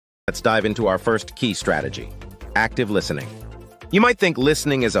Let's dive into our first key strategy, active listening. You might think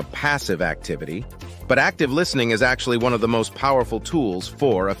listening is a passive activity, but active listening is actually one of the most powerful tools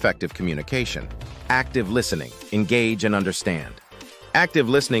for effective communication. Active listening, engage and understand. Active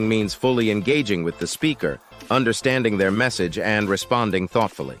listening means fully engaging with the speaker, understanding their message, and responding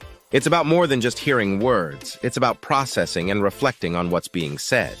thoughtfully. It's about more than just hearing words. It's about processing and reflecting on what's being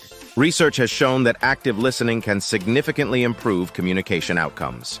said. Research has shown that active listening can significantly improve communication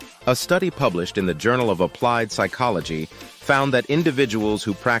outcomes. A study published in the Journal of Applied Psychology found that individuals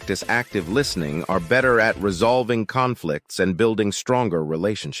who practice active listening are better at resolving conflicts and building stronger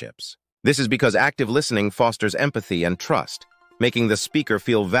relationships. This is because active listening fosters empathy and trust, making the speaker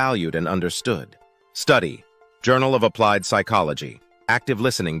feel valued and understood. Study, Journal of Applied Psychology, active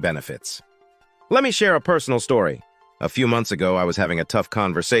listening benefits. Let me share a personal story. A few months ago, I was having a tough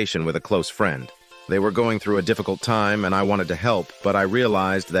conversation with a close friend. They were going through a difficult time and I wanted to help, but I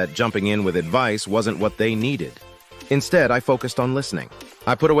realized that jumping in with advice wasn't what they needed. Instead, I focused on listening.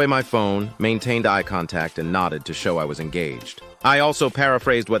 I put away my phone, maintained eye contact, and nodded to show I was engaged. I also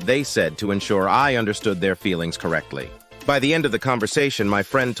paraphrased what they said to ensure I understood their feelings correctly. By the end of the conversation, my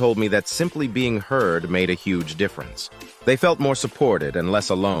friend told me that simply being heard made a huge difference. They felt more supported and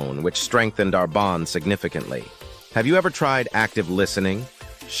less alone, which strengthened our bond significantly. Have you ever tried active listening?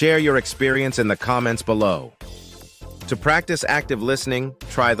 Share your experience in the comments below. To practice active listening,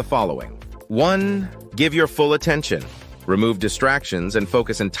 try the following. 1. Give your full attention. Remove distractions and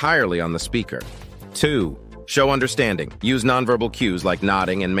focus entirely on the speaker. 2. Show understanding. Use nonverbal cues like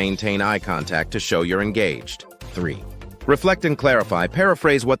nodding and maintain eye contact to show you're engaged. 3. Reflect and clarify.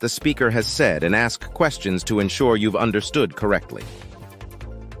 Paraphrase what the speaker has said and ask questions to ensure you've understood correctly.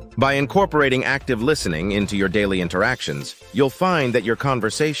 By incorporating active listening into your daily interactions, you'll find that your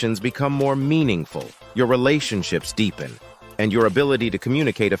conversations become more meaningful, your relationships deepen, and your ability to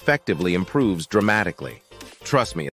communicate effectively improves dramatically. Trust me.